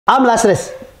I'm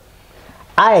Lazarus.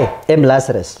 I am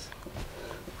Lazarus.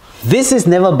 This is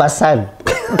Neville Basson.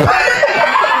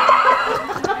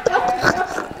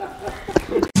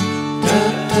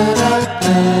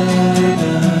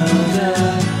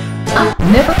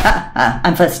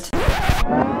 I'm first.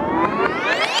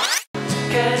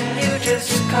 Can you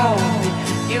just call me?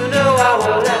 You know I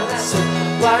will answer.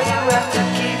 Why you have to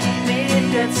keep me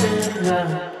dancing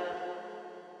now?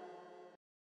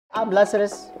 I'm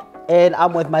Lazarus, and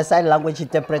I'm with my sign language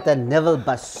interpreter Neville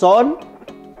Basson.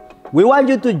 We want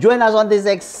you to join us on this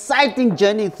exciting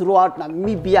journey throughout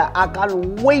Namibia. I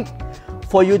can't wait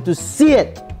for you to see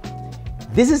it.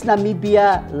 This is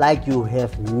Namibia like you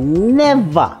have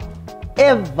never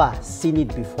ever seen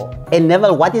it before. And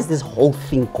Neville, what is this whole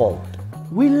thing called?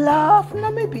 We love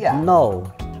Namibia.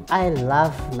 No, I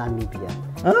love Namibia.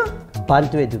 Huh?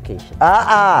 Bantu education.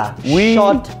 We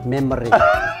Short memory.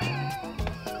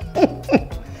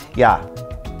 Yeah,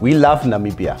 we love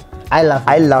Namibia. I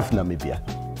love Namibia.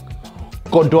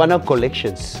 Gondwana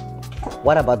collections.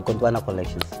 What about Gondwana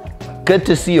collections?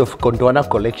 Courtesy of Gondwana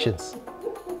collections.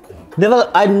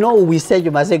 Neville, I know we said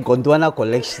you must say Gondwana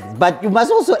collections, but you must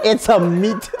also add some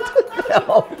meat to the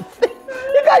whole thing.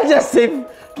 You can't just say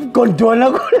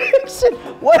Gondwana collection.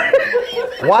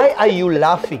 Why are you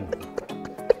laughing?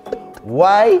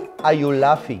 Why are you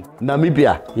laughing?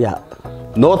 Namibia. Yeah.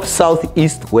 North, south,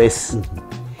 east, west.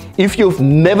 If you've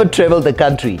never traveled the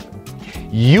country,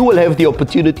 you will have the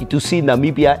opportunity to see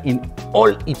Namibia in all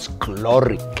its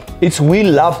glory. It's We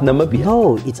Love Namibia.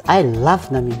 No, it's I Love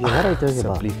Namibia. What are you talking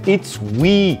about? It's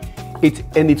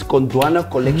it's Gondwana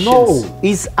collections. No,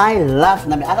 it's I Love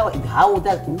Namibia. Otherwise, how would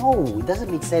that? No, it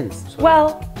doesn't make sense.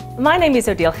 Well, my name is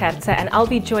Odile Gertze, and I'll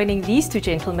be joining these two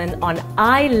gentlemen on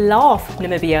I Laugh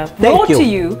Namibia, brought to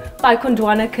you by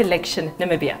Gondwana Collection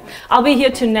Namibia. I'll be here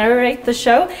to narrate the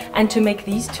show and to make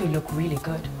these two look really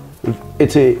good.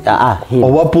 It's a him.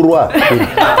 Owapurwa.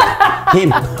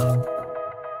 Him.